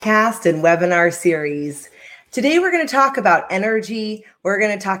Cast and webinar series. Today, we're going to talk about energy. We're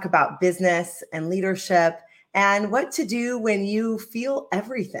going to talk about business and leadership and what to do when you feel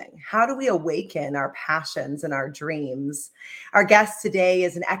everything. How do we awaken our passions and our dreams? Our guest today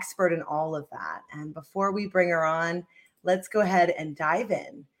is an expert in all of that. And before we bring her on, let's go ahead and dive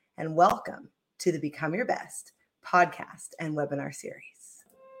in and welcome to the Become Your Best podcast and webinar series.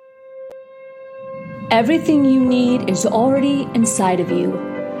 Everything you need is already inside of you.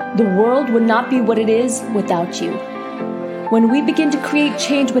 The world would not be what it is without you. When we begin to create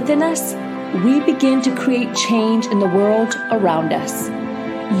change within us, we begin to create change in the world around us.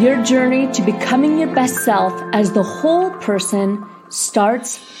 Your journey to becoming your best self as the whole person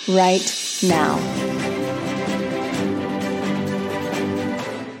starts right now.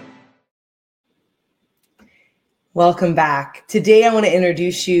 Welcome back. Today, I want to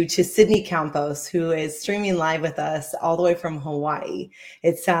introduce you to Sydney Campos, who is streaming live with us all the way from Hawaii.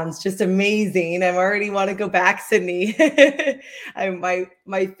 It sounds just amazing. I already want to go back, Sydney.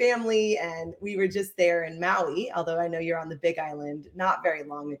 My family and we were just there in Maui, although I know you're on the Big Island not very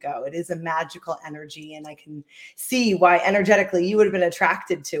long ago. It is a magical energy, and I can see why energetically you would have been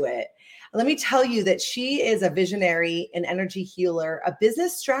attracted to it. Let me tell you that she is a visionary, an energy healer, a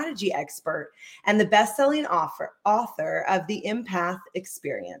business strategy expert, and the best-selling author of The Empath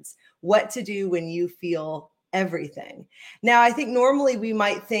Experience, What to Do When You Feel Everything. Now, I think normally we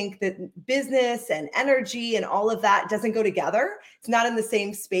might think that business and energy and all of that doesn't go together. It's not in the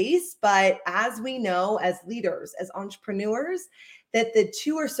same space, but as we know, as leaders, as entrepreneurs, that the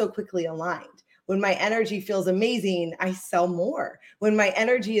two are so quickly aligned. When my energy feels amazing, I sell more. When my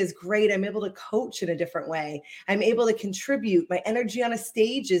energy is great, I'm able to coach in a different way. I'm able to contribute. My energy on a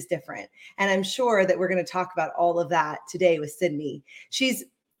stage is different. And I'm sure that we're going to talk about all of that today with Sydney. She's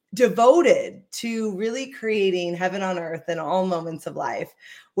devoted to really creating heaven on earth in all moments of life,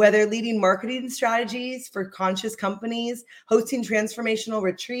 whether leading marketing strategies for conscious companies, hosting transformational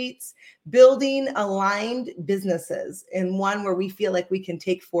retreats, building aligned businesses in one where we feel like we can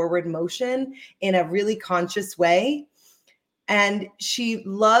take forward motion in a really conscious way. And she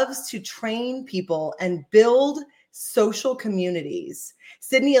loves to train people and build social communities.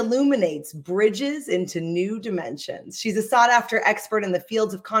 Sydney illuminates bridges into new dimensions. She's a sought-after expert in the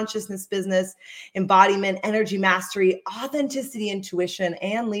fields of consciousness, business, embodiment, energy mastery, authenticity, intuition,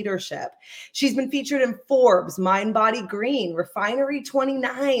 and leadership. She's been featured in Forbes, Mind Body Green, Refinery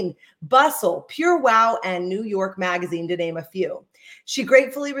 29, Bustle, Pure Wow, and New York Magazine, to name a few. She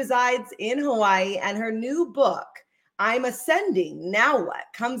gratefully resides in Hawaii, and her new book, I'm Ascending, Now What?,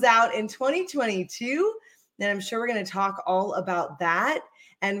 comes out in 2022. And I'm sure we're going to talk all about that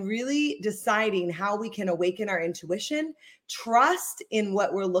and really deciding how we can awaken our intuition, trust in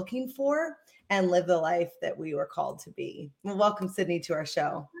what we're looking for, and live the life that we were called to be. Well, welcome, Sydney, to our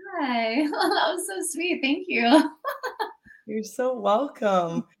show. Hi. That was so sweet. Thank you. You're so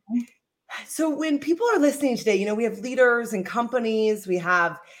welcome. So when people are listening today, we have leaders and companies, we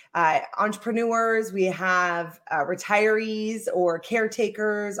have entrepreneurs, we have retirees or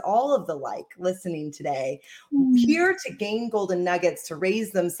caretakers, all of the like listening today, here to gain golden nuggets, to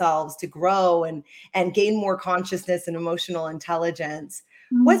raise themselves, to grow and gain more consciousness and emotional intelligence.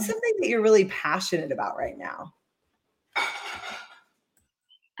 What's something that you're really passionate about right now?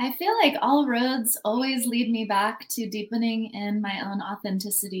 I feel like all roads always lead me back to deepening in my own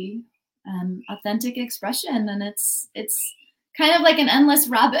authenticity and authentic expression. And it's kind of like an endless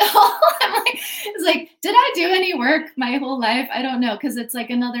rabbit hole. It's like, did I do any work my whole life? I don't know. Cause it's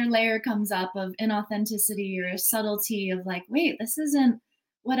like another layer comes up of inauthenticity or subtlety of like, wait, this isn't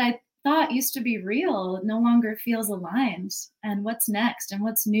what I thought used to be real. It no longer feels aligned. And what's next and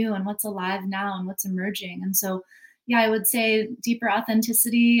what's new and what's alive now and what's emerging. And so, yeah, I would say deeper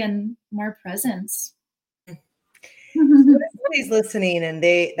authenticity and more presence. Somebody's listening and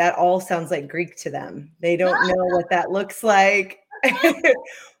that all sounds like Greek to them. They don't know what that looks like.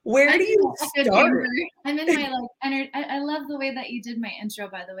 Where do you start? I'm in my energy. I love the way that you did my intro,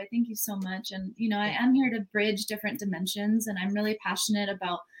 by the way. Thank you so much. And, I am here to bridge different dimensions, and I'm really passionate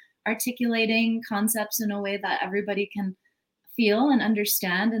about articulating concepts in a way that everybody can feel and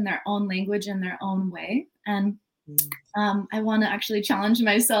understand in their own language and their own way. And I want to actually challenge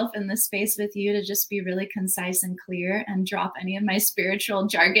myself in this space with you to just be really concise and clear and drop any of my spiritual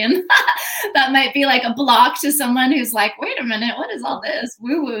jargon that might be like a block to someone who's like, wait a minute, what is all this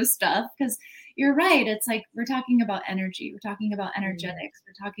woo-woo stuff? Because you're right. It's like, we're talking about energy. We're talking about energetics.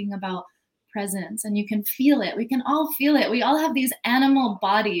 We're talking about presence, and you can feel it. We can all feel it. We all have these animal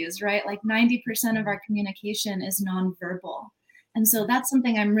bodies, right? Like 90% of our communication is nonverbal. And so that's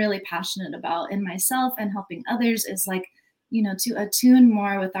something I'm really passionate about in myself and helping others, is like to attune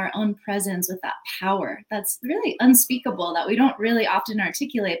more with our own presence, with that power that's really unspeakable, that we don't really often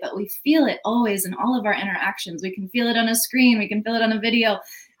articulate, but we feel it always in all of our interactions. We can feel it on a screen, we can feel it on a video,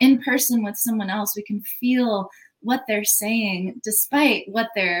 in person with someone else. We can feel what they're saying despite what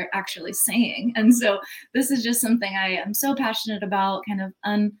they're actually saying. And so this is just something I am so passionate about, kind of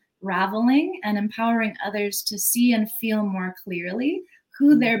unraveling and empowering others to see and feel more clearly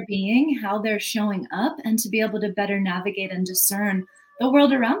who they're being, how they're showing up, and to be able to better navigate and discern the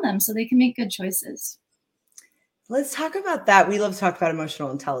world around them so they can make good choices. Let's talk about that. We love to talk about emotional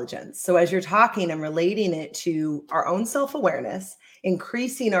intelligence. So as you're talking, I'm relating it to our own self-awareness,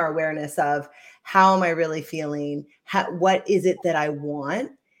 increasing our awareness of how am I really feeling? What is it that I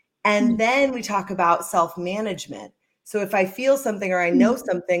want? And then we talk about self-management. So if I feel something or I know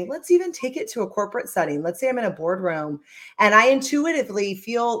something, let's even take it to a corporate setting. Let's say I'm in a boardroom and I intuitively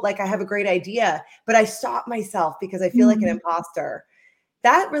feel like I have a great idea, but I stop myself because I feel like an imposter.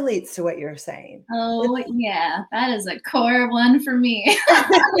 That relates to what you're saying. Oh, yeah. That is a core one for me.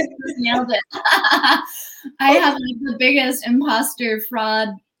 Nailed it. I have like the biggest imposter fraud.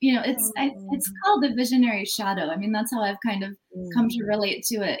 It's called the visionary shadow. I mean, that's how I've kind of come to relate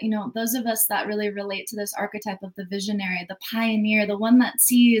to it. Those of us that really relate to this archetype of the visionary, the pioneer, the one that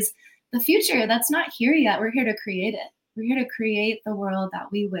sees the future that's not here yet. We're here to create it. We're here to create the world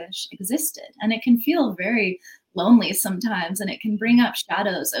that we wish existed. And it can feel very lonely sometimes, and it can bring up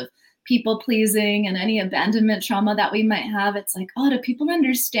shadows of people pleasing and any abandonment trauma that we might have. It's like, oh, do people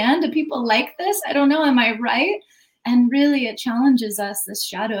understand? Do people like this? I don't know. Am I right? And really, it challenges us, this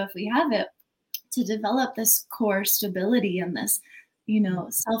shadow, if we have it, to develop this core stability and this,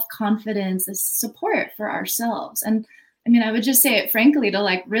 self-confidence, this support for ourselves. And I mean, I would just say it frankly, to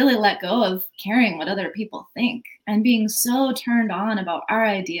like really let go of caring what other people think and being so turned on about our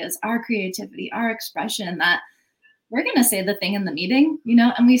ideas, our creativity, our expression, that we're going to say the thing in the meeting,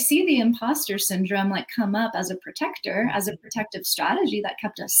 and we see the imposter syndrome like come up as a protector, as a protective strategy that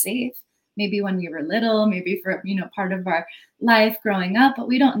kept us safe. Maybe when we were little, maybe for, part of our life growing up, but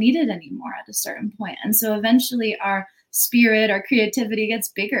we don't need it anymore at a certain point. And so eventually our spirit, our creativity gets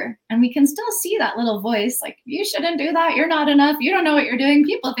bigger, and we can still see that little voice like, you shouldn't do that. You're not enough. You don't know what you're doing.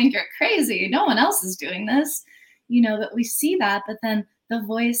 People think you're crazy. No one else is doing this, but we see that. But then the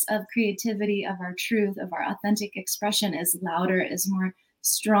voice of creativity, of our truth, of our authentic expression is louder, is more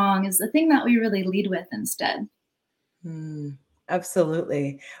strong, is the thing that we really lead with instead.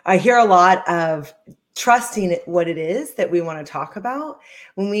 Absolutely. I hear a lot of trusting what it is that we want to talk about.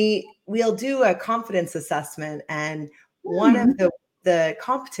 When we'll do a confidence assessment, and one of the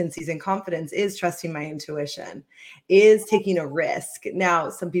competencies in confidence is trusting my intuition, is taking a risk. Now,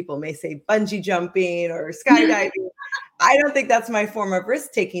 some people may say bungee jumping or skydiving. I don't think that's my form of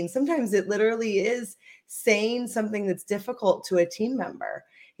risk taking. Sometimes it literally is saying something that's difficult to a team member.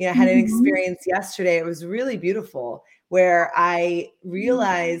 I had an experience yesterday. It was really beautiful, where I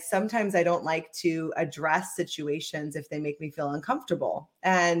realized sometimes I don't like to address situations if they make me feel uncomfortable.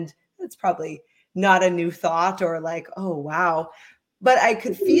 And it's probably not a new thought or like, oh, wow. But I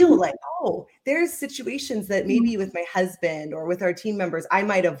could feel like, oh, there's situations that maybe with my husband or with our team members, I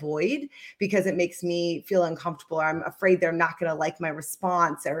might avoid because it makes me feel uncomfortable, or I'm afraid they're not going to like my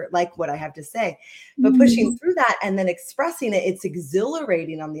response or like what I have to say. But pushing through that and then expressing it, it's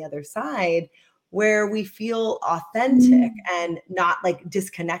exhilarating on the other side, where we feel authentic and not like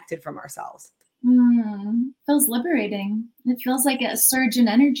disconnected from ourselves. Feels liberating. It feels like a surge in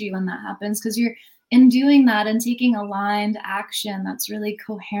energy when that happens, because you're in doing that and taking aligned action that's really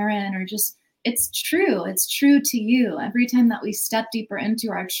coherent, or just, it's true to you. Every time that we step deeper into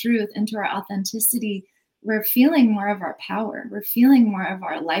our truth, into our authenticity, we're feeling more of our power. We're feeling more of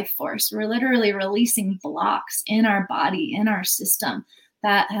our life force. We're literally releasing blocks in our body, in our system,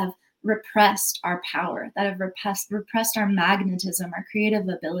 that have repressed our power, that have repressed our magnetism, our creative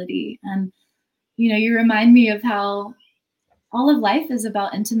ability. And, you remind me of how all of life is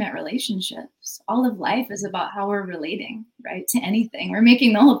about intimate relationships. All of life is about how we're relating, right, to anything. We're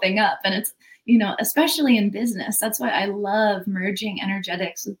making the whole thing up. And it's, especially in business, that's why I love merging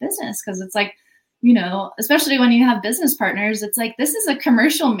energetics with business, because it's like, especially when you have business partners, it's like, this is a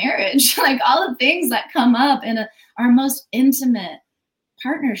commercial marriage. Like all the things that come up in our most intimate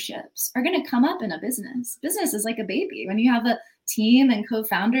partnerships are going to come up in a business. Business is like a baby. When you have a team and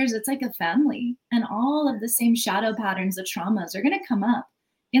co-founders, it's like a family, and all of the same shadow patterns, the traumas are going to come up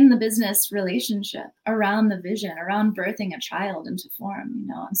in the business relationship around the vision, around birthing a child into form,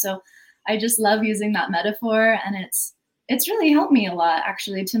 And so I just love using that metaphor, and it's really helped me a lot,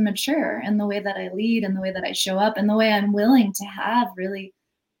 actually, to mature in the way that I lead, and the way that I show up, and the way I'm willing to have really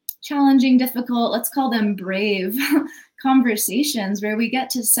challenging, difficult, let's call them brave conversations where we get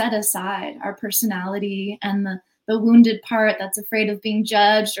to set aside our personality and the wounded part that's afraid of being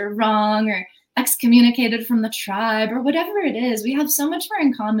judged or wrong or excommunicated from the tribe or whatever it is. We have so much more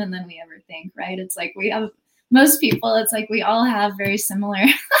in common than we ever think, right? It's like we have most people, it's like we all have very similar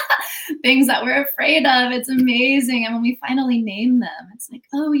things that we're afraid of. It's amazing. And when we finally name them, it's like,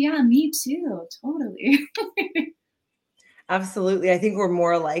 oh yeah, me too. Totally. Absolutely. I think we're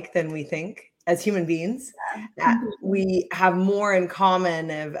more alike than we think as human beings. That we have more in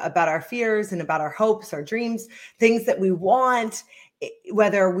common about our fears and about our hopes, our dreams, things that we want,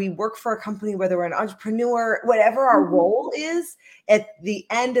 whether we work for a company, whether we're an entrepreneur, whatever our role is. At the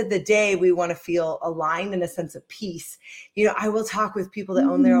end of the day, we want to feel aligned in a sense of peace. I will talk with people that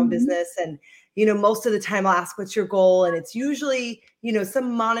own their own business, and most of the time I'll ask, what's your goal? And it's usually,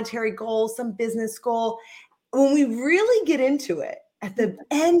 some monetary goal, some business goal. When we really get into it, at the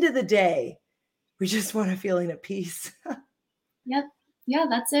end of the day, we just want a feeling of peace. Yep. Yeah,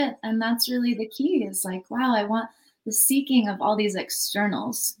 that's it. And that's really the key, is like, wow, I want the seeking of all these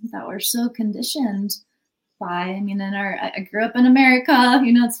externals that we're so conditioned by. I mean, I grew up in America,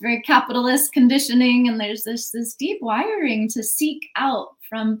 it's very capitalist conditioning, and there's this deep wiring to seek out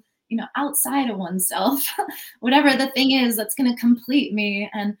from outside of oneself, whatever the thing is that's going to complete me.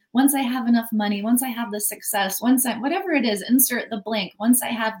 And once I have enough money, once I have the success, whatever it is, insert the blank, once I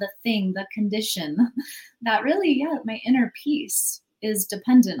have the thing, the condition, that really, my inner peace is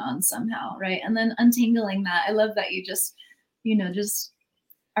dependent on somehow, right? And then untangling that. I love that you just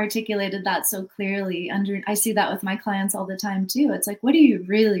articulated that so clearly. I see that with my clients all the time too. It's like, what do you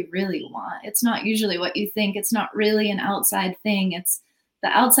really, really want? It's not usually what you think. It's not really an outside thing. It's the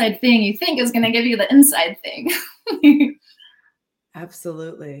outside thing you think is going to give you the inside thing.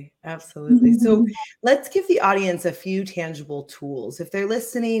 Absolutely. Absolutely. So let's give the audience a few tangible tools. If they're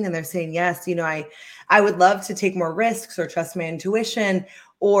listening and they're saying, yes, I would love to take more risks or trust my intuition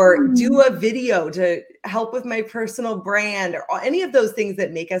or do a video to help with my personal brand or any of those things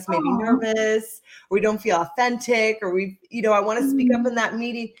that make us maybe nervous, or we don't feel authentic, or I want to speak up in that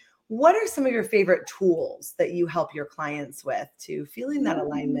meeting. What are some of your favorite tools that you help your clients with to feeling that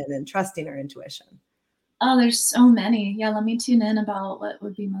alignment and trusting our intuition? Oh, there's so many. Yeah, let me tune in about what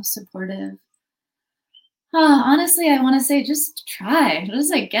would be most supportive. Honestly, I want to say just try.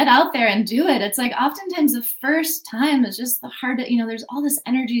 Just like get out there and do it. It's like oftentimes the first time is just the hardest. There's all this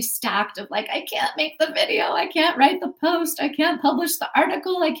energy stacked of like, I can't make the video, I can't write the post, I can't publish the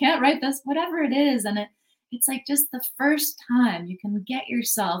article, I can't write this, whatever it is. And it's like just the first time you can get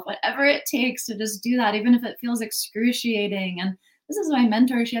yourself, whatever it takes to just do that, even if it feels excruciating. And this is why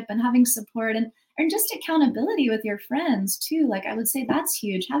mentorship and having support and just accountability with your friends too. Like I would say that's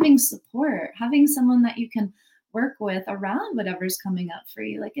huge. Having support, having someone that you can work with around whatever's coming up for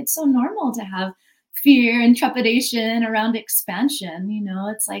you. Like it's so normal to have fear and trepidation around expansion.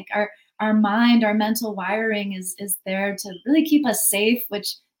 It's like our mind, our mental wiring is there to really keep us safe,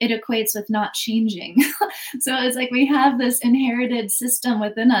 which it equates with not changing. So it's like we have this inherited system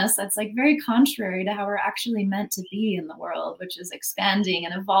within us that's like very contrary to how we're actually meant to be in the world, which is expanding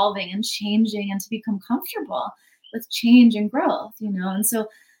and evolving and changing and to become comfortable with change and growth, And so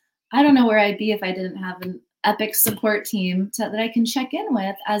I don't know where I'd be if I didn't have an epic support team that I can check in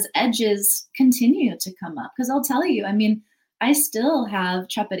with as edges continue to come up. Because I'll tell you, I still have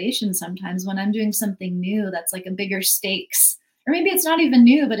trepidation sometimes when I'm doing something new that's like a bigger stakes. Or maybe it's not even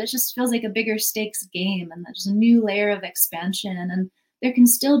new, but it just feels like a bigger stakes game, and there's a new layer of expansion, and there can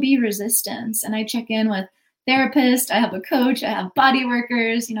still be resistance. And I check in with therapists, I have a coach, I have body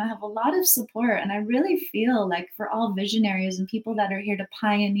workers, I have a lot of support. And I really feel like for all visionaries and people that are here to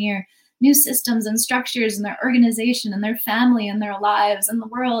pioneer new systems and structures in their organization and their family and their lives and the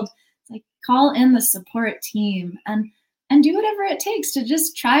world, it's like call in the support team and do whatever it takes to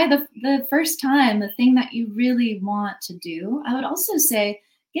just try the first time, the thing that you really want to do. I would also say,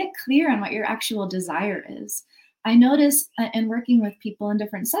 get clear on what your actual desire is. I notice in working with people in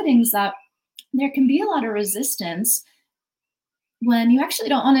different settings that there can be a lot of resistance when you actually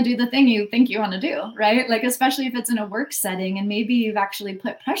don't want to do the thing you think you want to do, right? Like, especially if it's in a work setting and maybe you've actually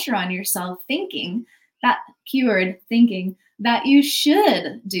put pressure on yourself thinking, that keyword thinking, that you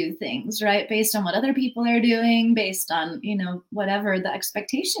should do things, right? Based on what other people are doing, based on, whatever the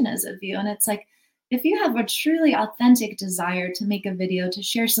expectation is of you. And it's like, if you have a truly authentic desire to make a video, to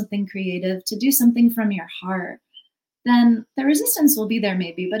share something creative, to do something from your heart, then the resistance will be there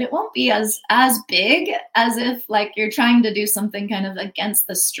maybe, but it won't be as big as if like you're trying to do something kind of against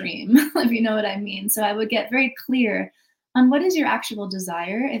the stream, if you know what I mean. So I would get very clear on what is your actual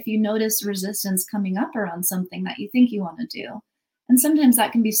desire if you notice resistance coming up around something that you think you want to do. And sometimes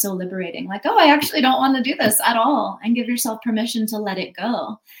that can be so liberating, like, oh, I actually don't want to do this at all, and give yourself permission to let it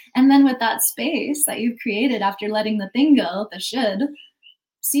go. And then with that space that you've created after letting the thing go, the should,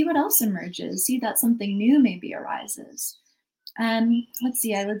 see what else emerges, see that something new maybe arises. And let's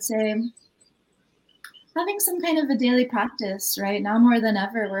see, I would say having some kind of a daily practice, right? Now more than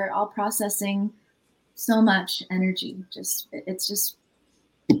ever, we're all processing so much energy. It's just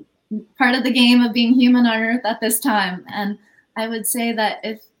part of the game of being human on earth at this time. And I would say that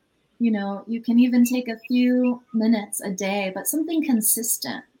if, you can even take a few minutes a day, but something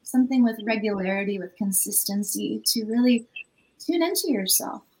consistent, something with regularity, with consistency, to really tune into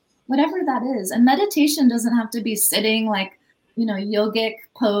yourself, whatever that is. And meditation doesn't have to be sitting like, yogic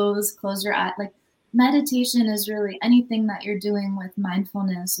pose, close your eye. Like, meditation is really anything that you're doing with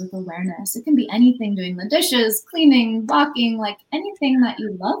mindfulness, with awareness. It can be anything, doing the dishes, cleaning, walking, like anything that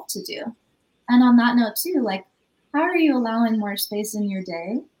you love to do. And on that note too, like, how are you allowing more space in your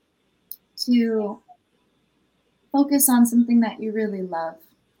day to focus on something that you really love?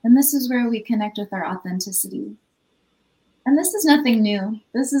 And this is where we connect with our authenticity. And this is nothing new.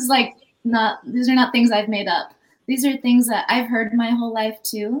 This is these are not things I've made up. These are things that I've heard my whole life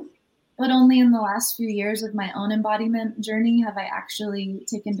too. But only in the last few years of my own embodiment journey have I actually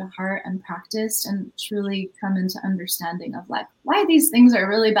taken to heart and practiced and truly come into understanding of like why these things are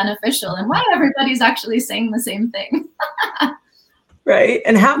really beneficial and why everybody's actually saying the same thing. Right.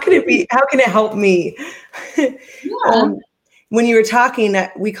 And how can it help me? Yeah. When you were talking,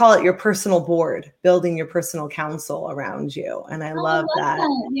 we call it your personal board, building your personal council around you. And I love that.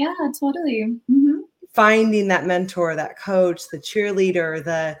 Yeah, totally. Mm-hmm. Finding that mentor, that coach, the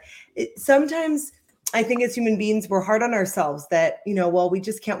cheerleader, sometimes I think as human beings, we're hard on ourselves that, we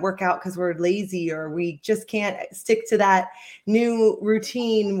just can't work out because we're lazy, or we just can't stick to that new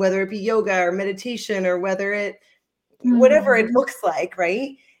routine, whether it be yoga or meditation, or whether whatever it looks like.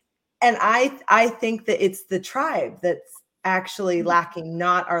 Right. And I think that it's the tribe that's actually lacking,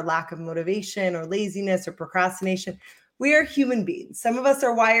 not our lack of motivation or laziness or procrastination. We are human beings. Some of us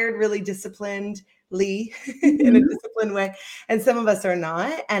are wired really disciplined in a disciplined way, and some of us are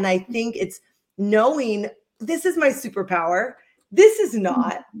not. And I think it's knowing this is my superpower, this is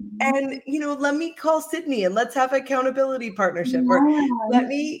not. And let me call Sydney and let's have an accountability partnership, or let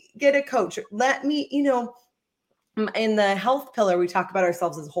me get a coach, let me, in the health pillar, we talk about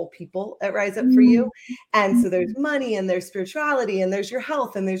ourselves as whole people at Rise Up For You. And so there's money, and there's spirituality, and there's your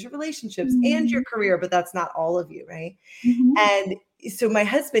health, and there's your relationships and your career, but that's not all of you. Right. And so my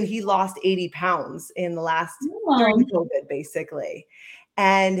husband, he lost 80 pounds in the last, during COVID, basically,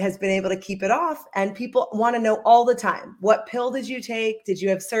 and has been able to keep it off. And people want to know all the time, what pill did you take? Did you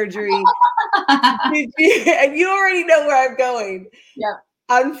have surgery? And you already know where I'm going. Yeah.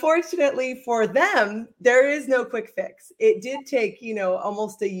 Unfortunately for them, there is no quick fix. It did take,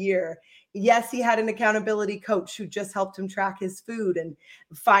 almost a year. Yes, he had an accountability coach who just helped him track his food and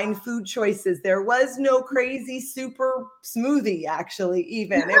find food choices. There was no crazy super smoothie, actually,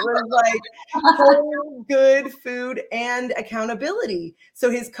 even. It was like whole good food and accountability. So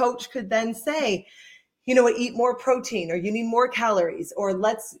his coach could then say, eat more protein, or you need more calories, or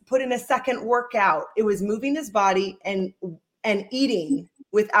let's put in a second workout. It was moving his body and eating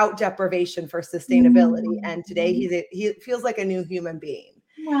without deprivation for sustainability. And today he feels like a new human being.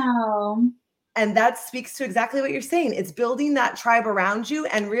 Wow. And that speaks to exactly what you're saying. It's building that tribe around you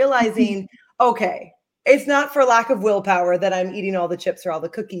and realizing, okay, it's not for lack of willpower that I'm eating all the chips or all the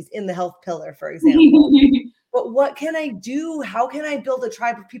cookies in the health pillar, for example. But what can I do? How can I build a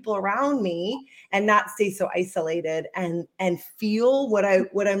tribe of people around me and not stay so isolated and feel what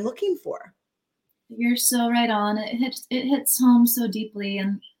I'm looking for? You're so right on. It hits home so deeply,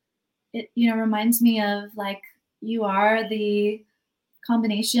 and it reminds me of like you are the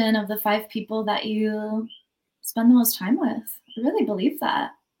combination of the 5 people that you spend the most time with. I really believe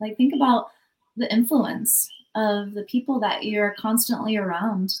that. Like, think about the influence of the people that you're constantly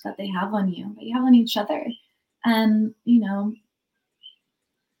around, that they have on you, that you have on each other. And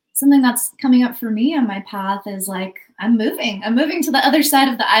something that's coming up for me on my path is like I'm moving to the other side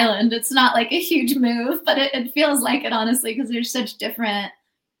of the island. It's not like a huge move, but it feels like it, honestly, because there's such different,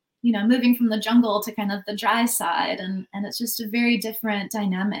 moving from the jungle to kind of the dry side, and it's just a very different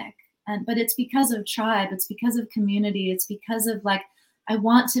dynamic. But it's because of tribe, it's because of community, it's because of like I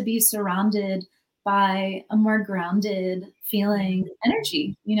want to be surrounded by a more grounded feeling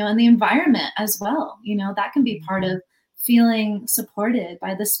energy, and the environment as well. That can be part of feeling supported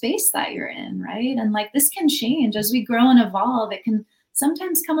by the space that you're in, right? And like this can change as we grow and evolve. It can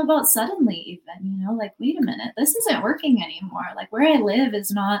sometimes come about suddenly even, like, wait a minute, this isn't working anymore. Like where I live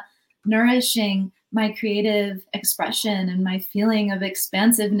is not nourishing my creative expression and my feeling of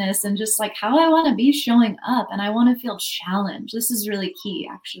expansiveness and just like how I want to be showing up. And I want to feel challenged. This is really key,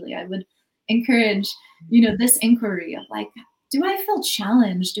 actually. I would encourage, this inquiry of like, do I feel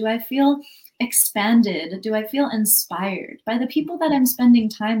challenged? Do I feel expanded? Do I feel inspired by the people that I'm spending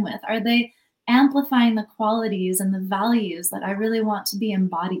time with? Are they amplifying the qualities and the values that I really want to be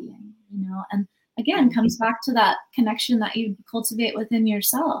embodying? And again, comes back to that connection that you cultivate within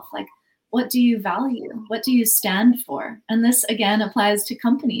yourself. Like, what do you value? What do you stand for? And this again applies to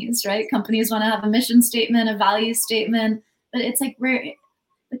companies, right? Companies want to have a mission statement, a value statement, but it's like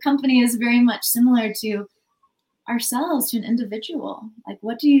the company is very much similar to ourselves, to an individual. Like,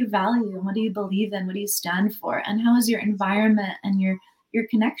 what do you value and what do you believe in? What do you stand for? And how is your environment and your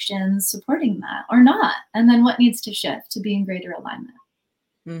connections supporting that or not? And then what needs to shift to be in greater alignment?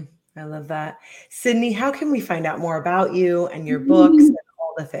 I love that. Sydney, how can we find out more about you and your books and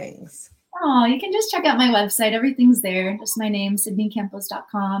all the things? Oh, you can just check out my website. Everything's there. Just my name,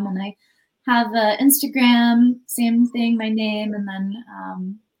 sydneycampos.com. And I have Instagram, same thing, my name. And then,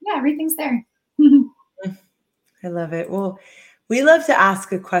 everything's there. I love it. Well, we love to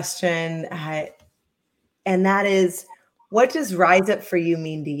ask a question, and that is, what does Rise Up For You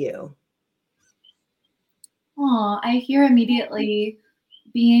mean to you? Oh, I hear immediately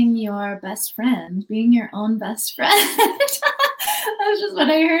being your best friend, being your own best friend. That's just what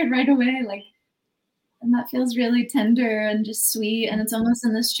I heard right away. Like, and that feels really tender and just sweet. And it's almost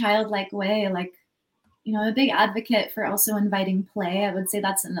in this childlike way. Like, I'm a big advocate for also inviting play. I would say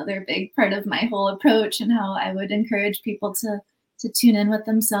that's another big part of my whole approach and how I would encourage people to tune in with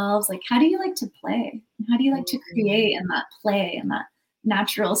themselves. Like, how do you like to play? How do you like to create in that play and that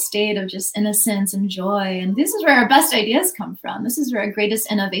natural state of just innocence and joy? And this is where our best ideas come from. This is where our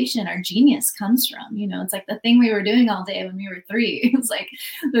greatest innovation, our genius comes from. It's like the thing we were doing all day when we were 3. It's like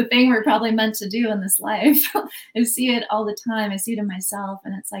the thing we're probably meant to do in this life. I see it all the time. I see it in myself.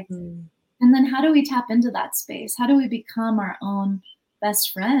 And it's like, and then how do we tap into that space? How do we become our own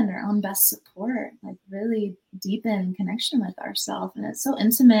best friend, our own best support, like really deepen connection with ourselves? And it's so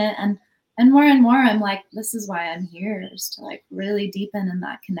intimate. And more I'm like, this is why I'm here, is to like really deepen in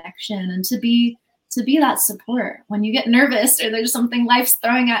that connection and to be that support when you get nervous or there's something life's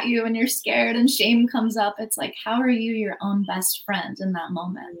throwing at you and you're scared and shame comes up. It's like, how are you your own best friend in that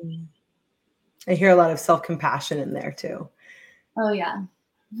moment? I hear a lot of self-compassion in there too. Oh yeah.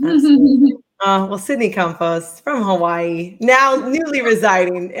 Well, Sydney Campos from Hawaii, now newly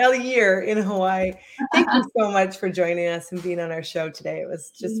residing a year in Hawaii. Thank you so much for joining us and being on our show today. It was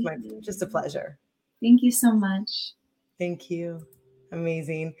just a pleasure. Thank you so much. Thank you.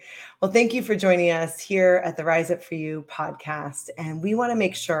 Amazing. Well, thank you for joining us here at the Rise Up For You podcast. And we want to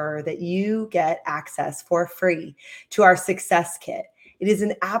make sure that you get access for free to our success kit. It is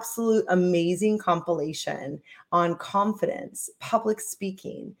an absolute amazing compilation on confidence, public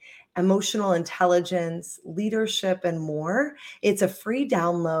speaking, emotional intelligence, leadership, and more. It's a free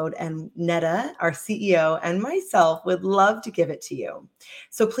download, and Netta, our CEO, and myself would love to give it to you.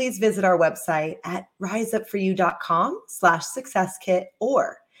 So please visit our website at riseupforyou.com/successkit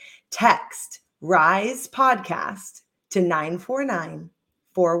or text RISE podcast to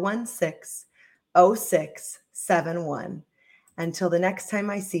 949-416-0671. Until the next time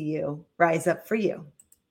I see you, rise up for you.